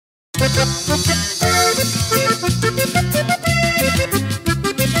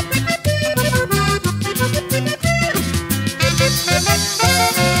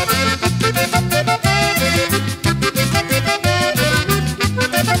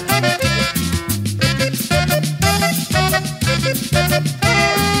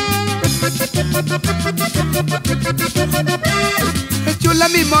Es chula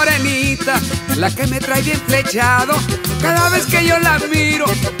mi morenita, la que me trae bien flechado. Cada vez que yo la miro,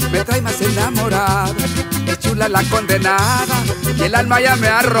 me trae más enamorado. Es chula la condenada, y el alma ya me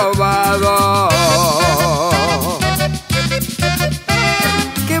ha robado.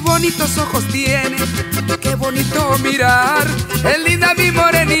 Qué bonitos ojos tiene, qué bonito mirar. Es linda mi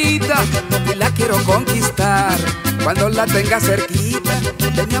morenita, y la quiero conquistar. Cuando la tenga cerquita,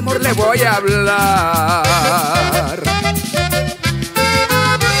 de mi amor le voy a hablar.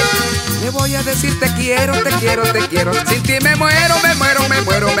 Le voy a decir te quiero, te quiero, te quiero. Sin ti me muero, me muero, me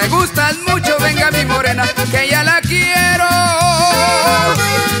muero. Me gustas mucho, venga mi morena, que ya la quiero.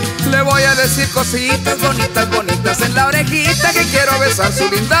 Le voy a decir cositas bonitas, bonitas en la orejita, que quiero besar su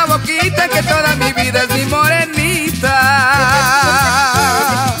linda boquita, que toda mi vida es mi morenita.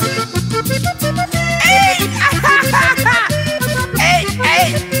 ¡Ey! ¡Ey,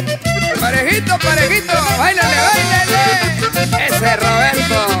 ey! Parejito, parejito, báilale, báilale. Ese es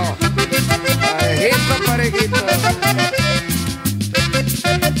Roberto. Parejito, parejito.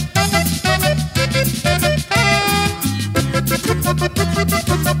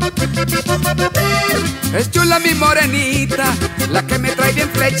 Es chula mi morenita, la que me trae bien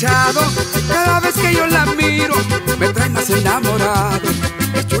flechado. Cada vez que yo la miro, me trae más enamorado.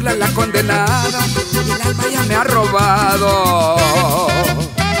 Es chula la condenada, y el alma ya me ha robado.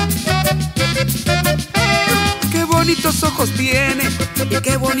 Qué bonitos ojos tiene, y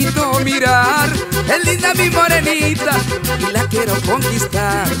qué bonito mirar. Es linda mi morenita, y la quiero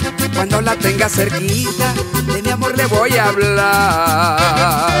conquistar. Cuando la tenga cerquita, de mi amor le voy a hablar.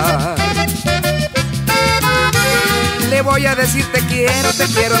 Le voy a decir te quiero, te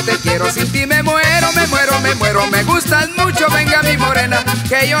quiero, te quiero. Sin ti me muero, me muero, me muero. Me gustas mucho, venga mi morena,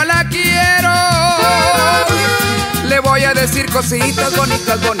 que yo la quiero. Le voy a decir cositas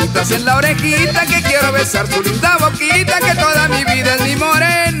bonitas, bonitas en la orejita, que quiero besar su linda boquita, que toda mi vida es mi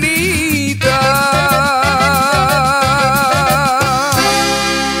morenita.